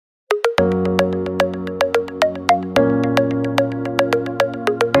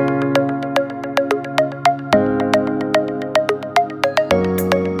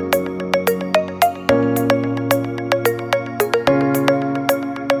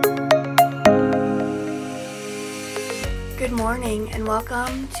morning and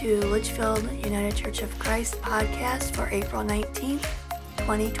welcome to Litchfield United Church of Christ podcast for April 19th,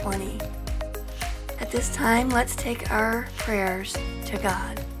 2020. At this time, let's take our prayers to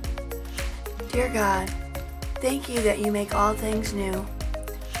God. Dear God, thank you that you make all things new.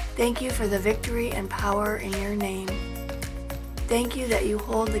 Thank you for the victory and power in your name. Thank you that you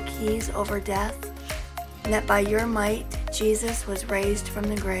hold the keys over death and that by your might, Jesus was raised from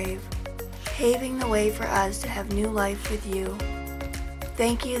the grave, paving the way for us to have new life with you.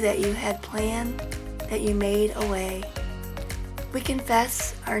 Thank you that you had planned, that you made a way. We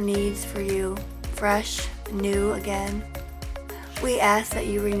confess our needs for you, fresh, new again. We ask that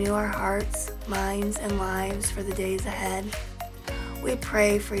you renew our hearts, minds, and lives for the days ahead. We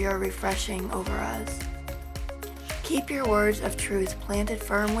pray for your refreshing over us. Keep your words of truth planted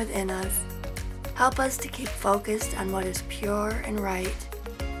firm within us. Help us to keep focused on what is pure and right.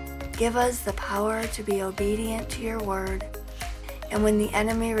 Give us the power to be obedient to your word. And when the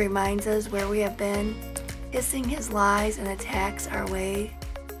enemy reminds us where we have been, hissing his lies and attacks our way,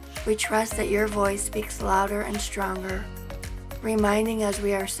 we trust that your voice speaks louder and stronger, reminding us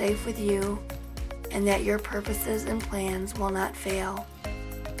we are safe with you and that your purposes and plans will not fail.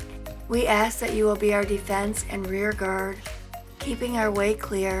 We ask that you will be our defense and rear guard, keeping our way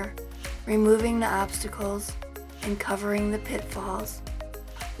clear, removing the obstacles, and covering the pitfalls.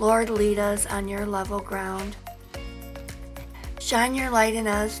 Lord, lead us on your level ground. Shine your light in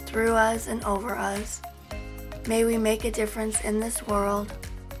us, through us, and over us. May we make a difference in this world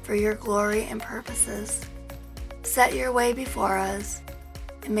for your glory and purposes. Set your way before us,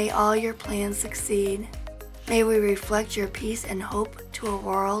 and may all your plans succeed. May we reflect your peace and hope to a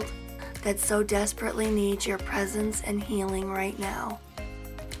world that so desperately needs your presence and healing right now.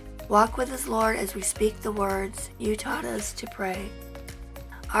 Walk with us, Lord, as we speak the words you taught us to pray.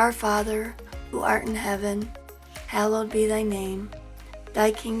 Our Father, who art in heaven, hallowed be thy name.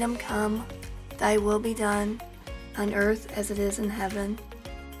 Thy kingdom come, thy will be done, on earth as it is in heaven.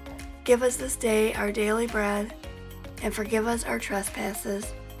 Give us this day our daily bread, and forgive us our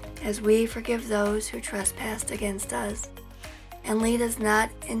trespasses, as we forgive those who trespass against us. And lead us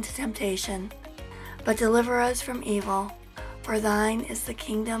not into temptation, but deliver us from evil. For thine is the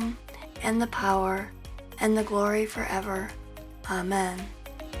kingdom, and the power, and the glory forever. Amen.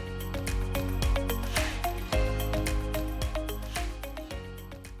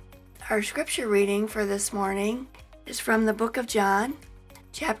 Our scripture reading for this morning is from the book of John,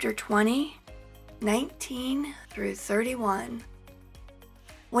 chapter 20, 19 through 31.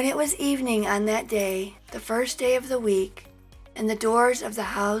 When it was evening on that day, the first day of the week, and the doors of the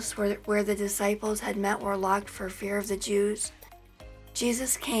house where the disciples had met were locked for fear of the Jews,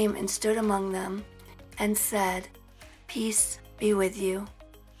 Jesus came and stood among them and said, "Peace be with you."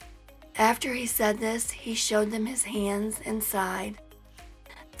 After he said this, he showed them his hands and side.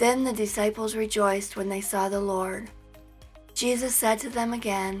 Then the disciples rejoiced when they saw the Lord. Jesus said to them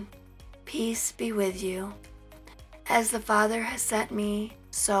again, "Peace be with you. As the Father has sent me,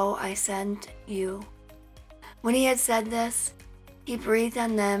 so I send you." When he had said this, he breathed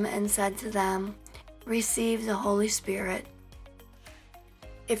on them and said to them, "Receive the Holy Spirit.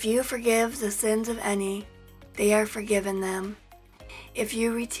 If you forgive the sins of any, they are forgiven them. If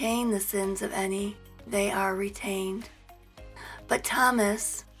you retain the sins of any, they are retained." But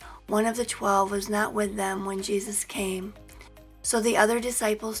Thomas, one of the 12, was not with them when Jesus came. So the other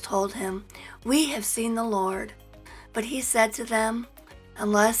disciples told him, "We have seen the Lord." But he said to them,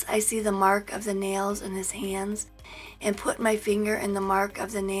 "Unless I see the mark of the nails in his hands, and put my finger in the mark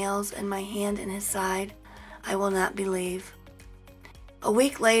of the nails and my hand in his side, I will not believe." A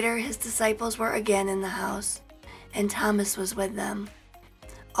week later, his disciples were again in the house, and Thomas was with them.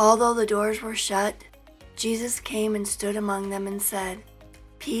 Although the doors were shut, Jesus came and stood among them and said,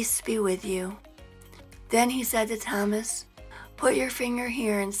 "Peace be with you." Then he said to Thomas, "Put your finger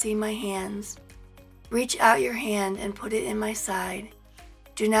here and see my hands. Reach out your hand and put it in my side.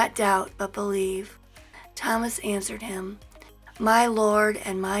 Do not doubt, but believe." Thomas answered him, "My Lord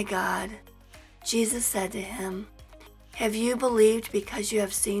and my God." Jesus said to him, "Have you believed because you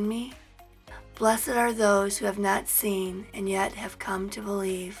have seen me? Blessed are those who have not seen and yet have come to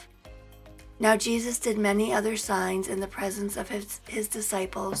believe." Now Jesus did many other signs in the presence of his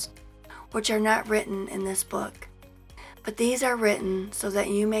disciples, which are not written in this book. But these are written so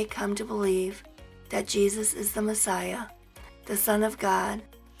that you may come to believe that Jesus is the Messiah, the Son of God,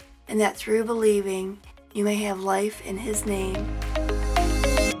 and that through believing you may have life in his name.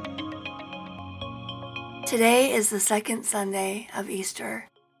 Today is the second Sunday of Easter.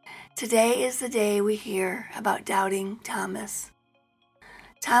 Today is the day we hear about doubting Thomas.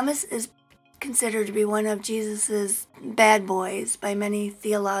 Thomas is considered to be one of Jesus's bad boys by many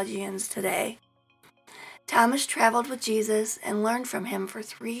theologians today. Thomas traveled with Jesus and learned from him for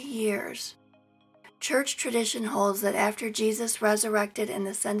 3 years. Church tradition holds that after Jesus resurrected and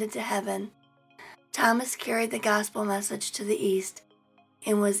ascended to heaven, Thomas carried the gospel message to the east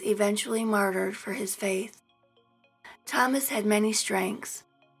and was eventually martyred for his faith. Thomas had many strengths.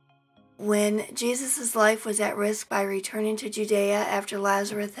 When Jesus' life was at risk by returning to Judea after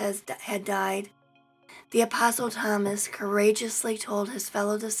Lazarus had died, the Apostle Thomas courageously told his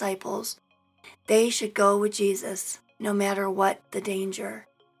fellow disciples they should go with Jesus no matter what the danger.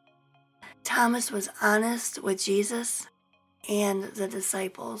 Thomas was honest with Jesus and the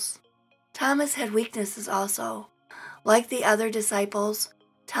disciples. Thomas had weaknesses also. Like the other disciples,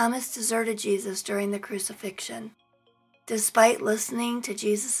 Thomas deserted Jesus during the crucifixion. Despite listening to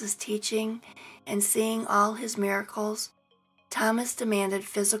Jesus' teaching and seeing all his miracles, Thomas demanded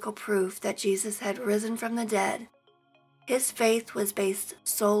physical proof that Jesus had risen from the dead. His faith was based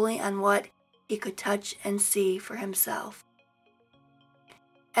solely on what he could touch and see for himself.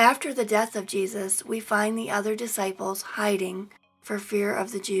 After the death of Jesus, we find the other disciples hiding for fear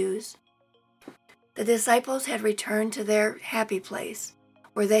of the Jews. The disciples had returned to their happy place,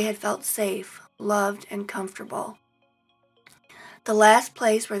 where they had felt safe, loved, and comfortable. The last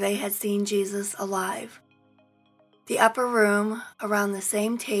place where they had seen Jesus alive. The upper room around the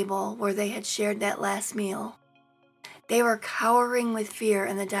same table where they had shared that last meal. They were cowering with fear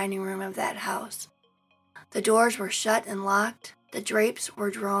in the dining room of that house. The doors were shut and locked, the drapes were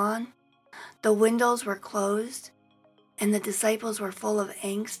drawn, the windows were closed, and the disciples were full of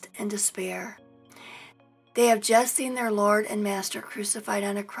angst and despair. They have just seen their Lord and Master crucified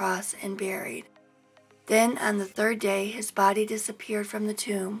on a cross and buried. Then on the 3rd day, his body disappeared from the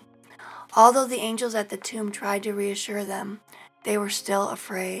tomb. Although the angels at the tomb tried to reassure them, they were still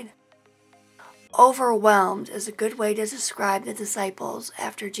afraid. Overwhelmed is a good way to describe the disciples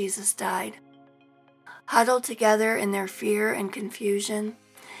after Jesus died. Huddled together in their fear and confusion,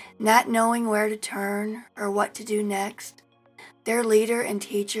 not knowing where to turn or what to do next, their leader and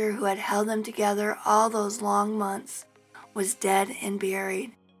teacher who had held them together all those long months was dead and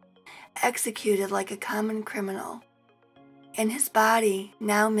buried, executed like a common criminal, and his body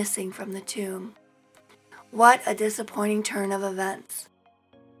now missing from the tomb. What a disappointing turn of events.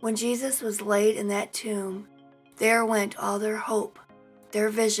 When Jesus was laid in that tomb, there went all their hope, their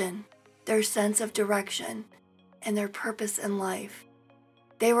vision, their sense of direction, and their purpose in life.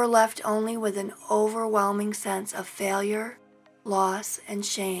 They were left only with an overwhelming sense of failure, loss, and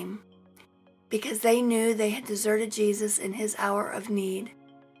shame, because they knew they had deserted Jesus in his hour of need.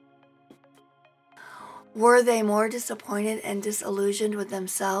 Were they more disappointed and disillusioned with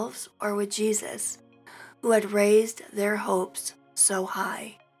themselves or with Jesus, who had raised their hopes so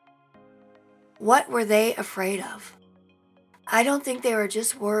high? What were they afraid of? I don't think they were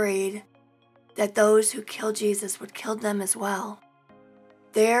just worried that those who killed Jesus would kill them as well.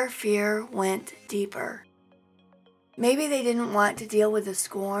 Their fear went deeper. Maybe they didn't want to deal with the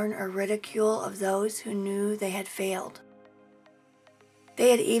scorn or ridicule of those who knew they had failed. They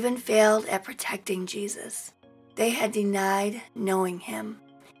had even failed at protecting Jesus. They had denied knowing him.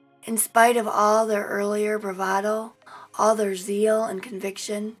 In spite of all their earlier bravado, all their zeal and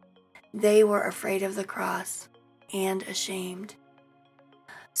conviction, they were afraid of the cross and ashamed.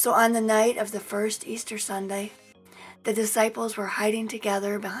 So on the night of the first Easter Sunday, the disciples were hiding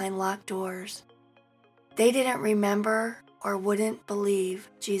together behind locked doors. They didn't remember or wouldn't believe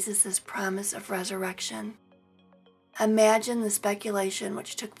Jesus' promise of resurrection. Imagine the speculation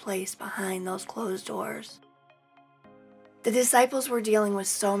which took place behind those closed doors. The disciples were dealing with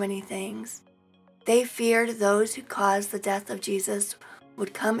so many things. They feared those who caused the death of Jesus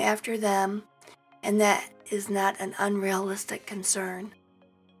would come after them, and that is not an unrealistic concern.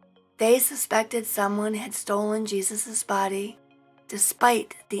 They suspected someone had stolen Jesus' body,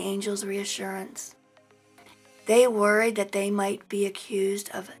 despite the angel's reassurance. They worried that they might be accused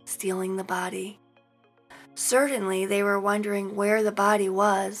of stealing the body. Certainly, they were wondering where the body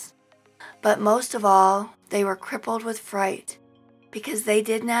was, but most of all, they were crippled with fright because they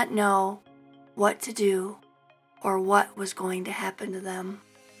did not know what to do or what was going to happen to them.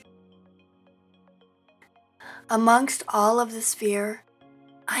 Amongst all of this fear,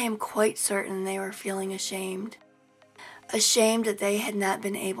 I am quite certain they were feeling ashamed. Ashamed that they had not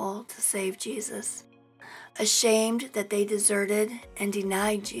been able to save Jesus. Ashamed that they deserted and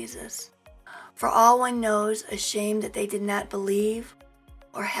denied Jesus. For all one knows, ashamed that they did not believe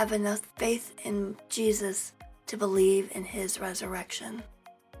or have enough faith in Jesus to believe in his resurrection.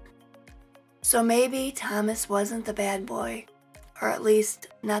 So maybe Thomas wasn't the bad boy, or at least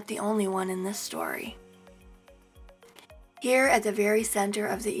not the only one in this story. Here at the very center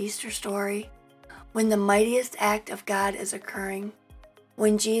of the Easter story, when the mightiest act of God is occurring,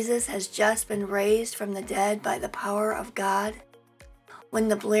 when Jesus has just been raised from the dead by the power of God, when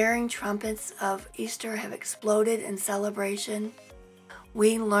the blaring trumpets of Easter have exploded in celebration,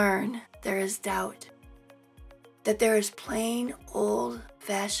 we learn there is doubt. That there is plain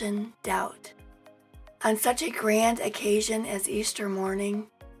old-fashioned doubt. On such a grand occasion as Easter morning,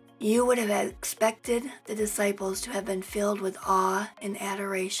 you would have expected the disciples to have been filled with awe and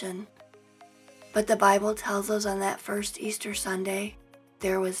adoration. But the Bible tells us on that first Easter Sunday,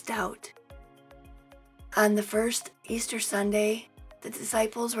 there was doubt. On the first Easter Sunday, the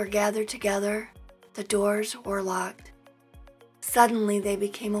disciples were gathered together, the doors were locked. Suddenly they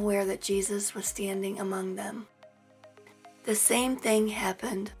became aware that Jesus was standing among them. The same thing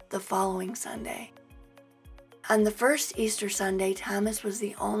happened the following Sunday. On the first Easter Sunday, Thomas was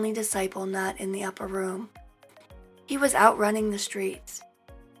the only disciple not in the upper room. He was out running the streets.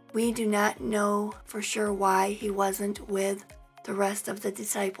 We do not know for sure why he wasn't with the rest of the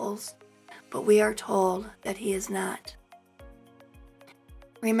disciples, but we are told that he is not.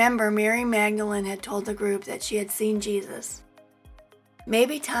 Remember, Mary Magdalene had told the group that she had seen Jesus.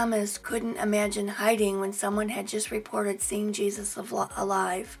 Maybe Thomas couldn't imagine hiding when someone had just reported seeing Jesus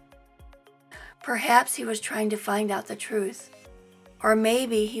alive. Perhaps he was trying to find out the truth. Or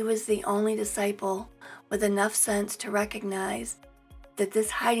maybe he was the only disciple with enough sense to recognize that this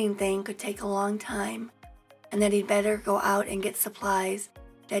hiding thing could take a long time, and that he'd better go out and get supplies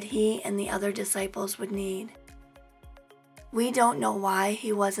that he and the other disciples would need. We don't know why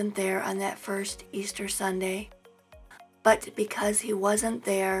he wasn't there on that first Easter Sunday, but because he wasn't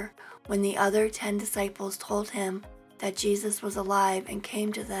there when the other 10 disciples told him that Jesus was alive and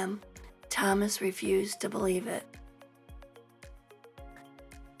came to them, Thomas refused to believe it.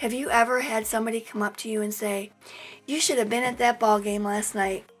 Have you ever had somebody come up to you and say, "You should have been at that ball game last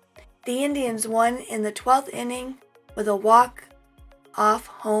night. The Indians won in the 12th inning with a walk-off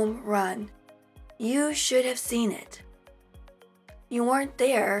home run. You should have seen it." You weren't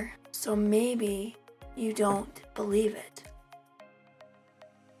there, so maybe you don't believe it.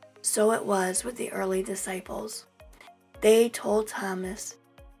 So it was with the early disciples. They told Thomas,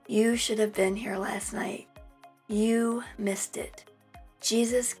 "You should have been here last night. You missed it.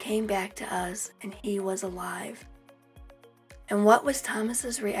 Jesus came back to us and he was alive." And what was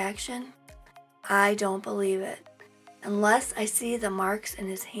Thomas's reaction? "I don't believe it. Unless I see the marks in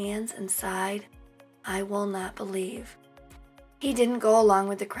his hands and side, I will not believe." He didn't go along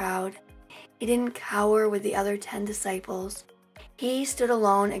with the crowd. He didn't cower with the other 10 disciples. He stood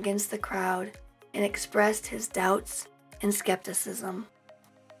alone against the crowd and expressed his doubts and skepticism.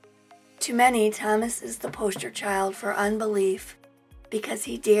 To many, Thomas is the poster child for unbelief because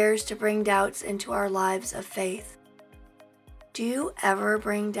he dares to bring doubts into our lives of faith. Do you ever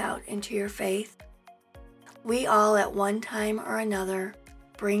bring doubt into your faith? We all at one time or another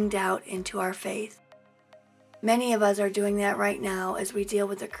bring doubt into our faith. Many of us are doing that right now as we deal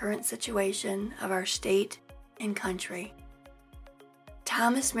with the current situation of our state and country.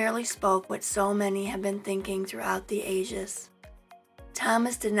 Thomas merely spoke what so many have been thinking throughout the ages.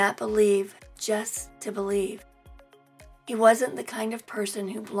 Thomas did not believe just to believe. He wasn't the kind of person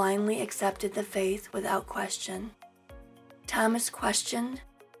who blindly accepted the faith without question. Thomas questioned,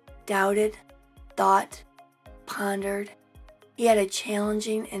 doubted, thought, pondered. He had a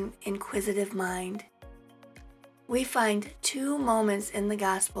challenging and inquisitive mind. We find 2 moments in the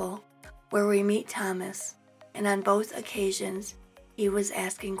gospel where we meet Thomas, and on both occasions, he was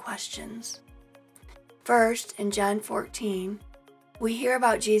asking questions. First, in John 14, we hear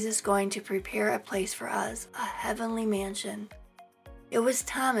about Jesus going to prepare a place for us, a heavenly mansion. It was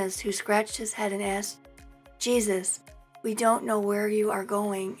Thomas who scratched his head and asked, "Jesus, we don't know where you are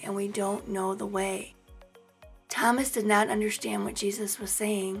going, and we don't know the way." Thomas did not understand what Jesus was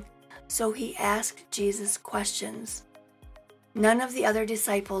saying, so he asked Jesus questions. None of the other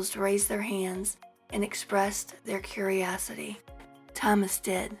disciples raised their hands and expressed their curiosity. Thomas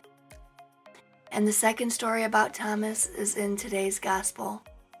did. And the second story about Thomas is in today's gospel.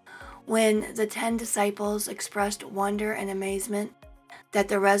 When the 10 disciples expressed wonder and amazement that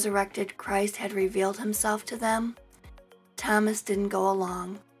the resurrected Christ had revealed himself to them, Thomas didn't go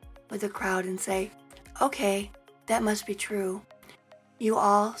along with the crowd and say, "Okay, that must be true. You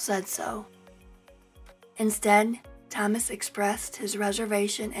all said so." Instead, Thomas expressed his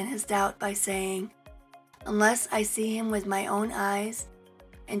reservation and his doubt by saying, "Unless I see him with my own eyes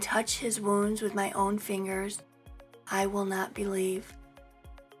and touch his wounds with my own fingers, I will not believe."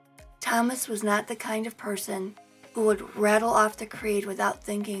 Thomas was not the kind of person who would rattle off the creed without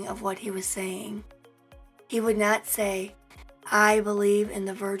thinking of what he was saying. He would not say, "I believe in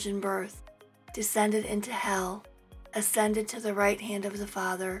the virgin birth, descended into hell, ascended to the right hand of the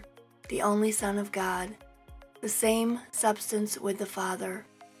Father, the only Son of God, the same substance with the Father,"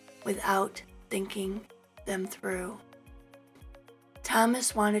 without thinking them through.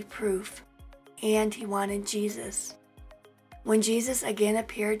 Thomas wanted proof, and he wanted Jesus. When Jesus again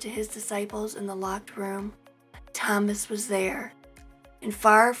appeared to his disciples in the locked room, Thomas was there, and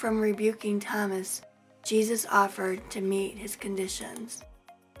far from rebuking Thomas, Jesus offered to meet his conditions.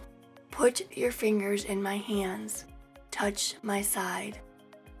 "Put your fingers in my hands, touch my side."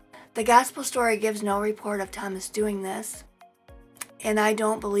 The gospel story gives no report of Thomas doing this, and I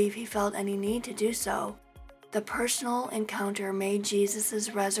don't believe he felt any need to do so. The personal encounter made Jesus'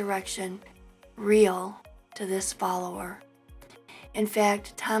 resurrection real to this follower. In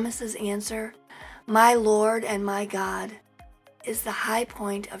fact, Thomas's answer, "My Lord and my God," is the high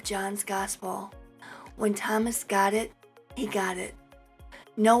point of John's gospel. When Thomas got it, he got it.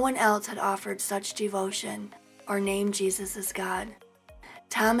 No one else had offered such devotion or named Jesus as God.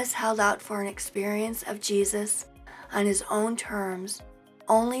 Thomas held out for an experience of Jesus on his own terms.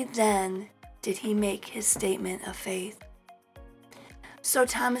 Only then did he make his statement of faith. So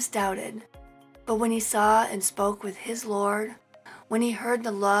Thomas doubted, but when he saw and spoke with his Lord, when he heard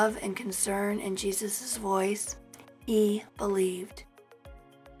the love and concern in Jesus' voice, he believed.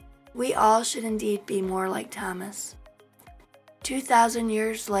 We all should indeed be more like Thomas. 2,000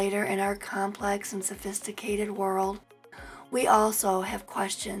 years later, in our complex and sophisticated world, we also have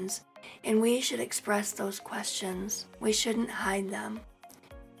questions, and we should express those questions. We shouldn't hide them.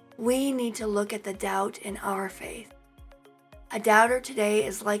 We need to look at the doubt in our faith. A doubter today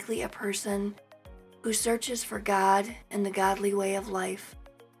is likely a person who searches for God and the godly way of life.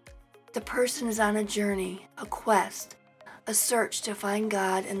 The person is on a journey, a quest, a search to find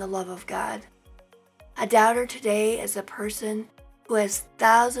God and the love of God. A doubter today is a person who has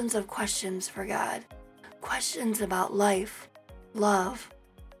thousands of questions for God, questions about life, love,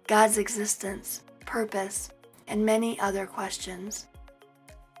 God's existence, purpose, and many other questions.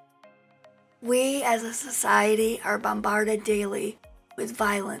 We as a society are bombarded daily with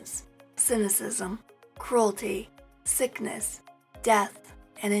violence, cynicism, cruelty, sickness, death,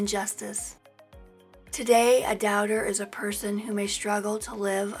 and injustice. Today, a doubter is a person who may struggle to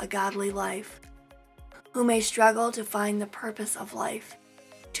live a godly life, who may struggle to find the purpose of life,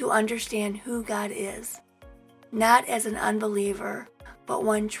 to understand who God is, not as an unbeliever, but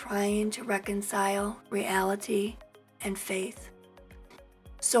one trying to reconcile reality and faith.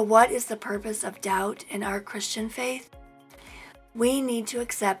 So what is the purpose of doubt in our Christian faith? We need to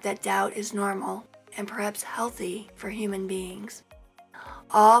accept that doubt is normal and perhaps healthy for human beings.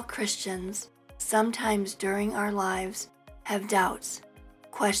 All Christians, sometimes during our lives, have doubts,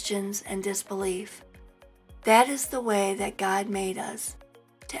 questions, and disbelief. That is the way that God made us,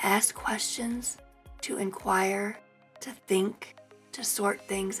 to ask questions, to inquire, to think, to sort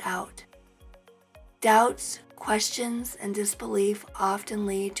things out. Doubts, questions, and disbelief often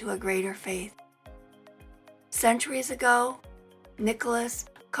lead to a greater faith. Centuries ago, Nicholas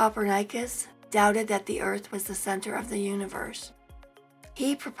Copernicus doubted that the earth was the center of the universe.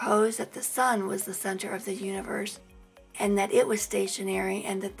 He proposed that the sun was the center of the universe and that it was stationary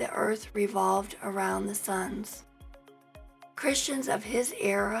and that the earth revolved around the suns. Christians of his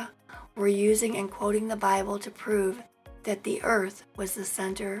era were using and quoting the Bible to prove that the earth was the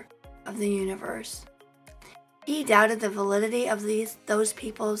center of the universe. He doubted the validity of those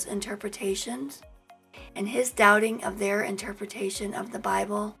people's interpretations, and his doubting of their interpretation of the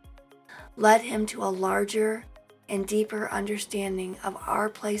Bible led him to a larger and deeper understanding of our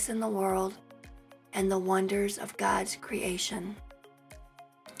place in the world and the wonders of God's creation.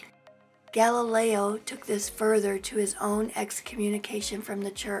 Galileo took this further to his own excommunication from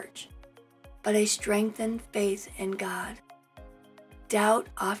the church, but a strengthened faith in God. Doubt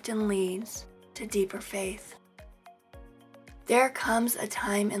often leads to deeper faith. There comes a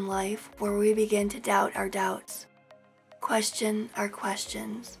time in life where we begin to doubt our doubts, question our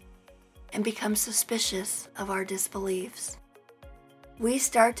questions, and become suspicious of our disbeliefs. We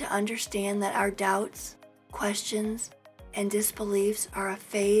start to understand that our doubts, questions, and disbeliefs are a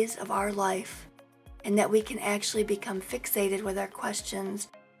phase of our life, and that we can actually become fixated with our questions,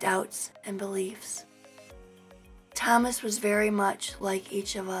 doubts, and beliefs. Thomas was very much like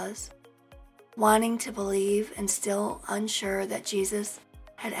each of us, wanting to believe and still unsure that Jesus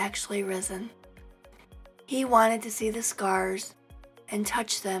had actually risen. He wanted to see the scars and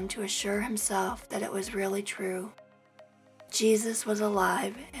touch them to assure himself that it was really true. Jesus was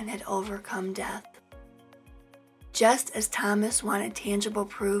alive and had overcome death. Just as Thomas wanted tangible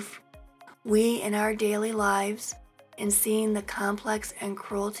proof, we in our daily lives, in seeing the complex and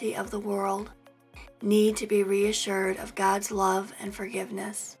cruelty of the world, need to be reassured of God's love and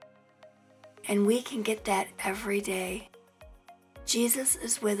forgiveness. And we can get that every day. Jesus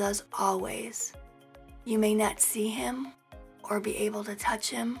is with us always. You may not see him or be able to touch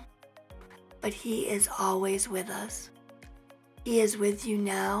him, but he is always with us. He is with you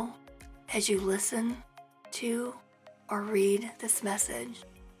now as you listen to or read this message.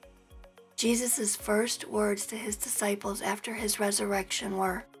 Jesus' first words to his disciples after his resurrection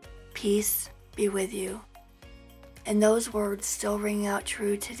were, "Peace be with you." And those words still ring out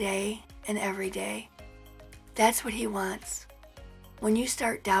true today and every day. That's what he wants. When you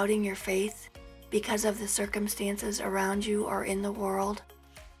start doubting your faith because of the circumstances around you or in the world,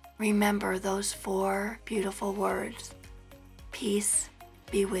 remember those 4 beautiful words. Peace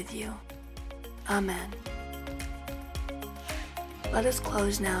be with you. Amen. Let us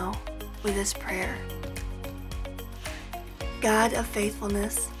close now with this prayer. God of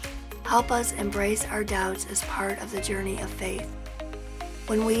faithfulness, help us embrace our doubts as part of the journey of faith.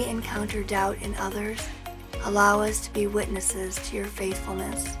 When we encounter doubt in others, allow us to be witnesses to your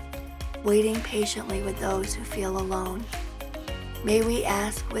faithfulness, waiting patiently with those who feel alone. May we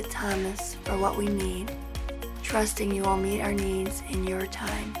ask with Thomas for what we need, trusting you will meet our needs in your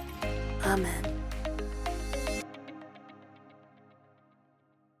time. Amen.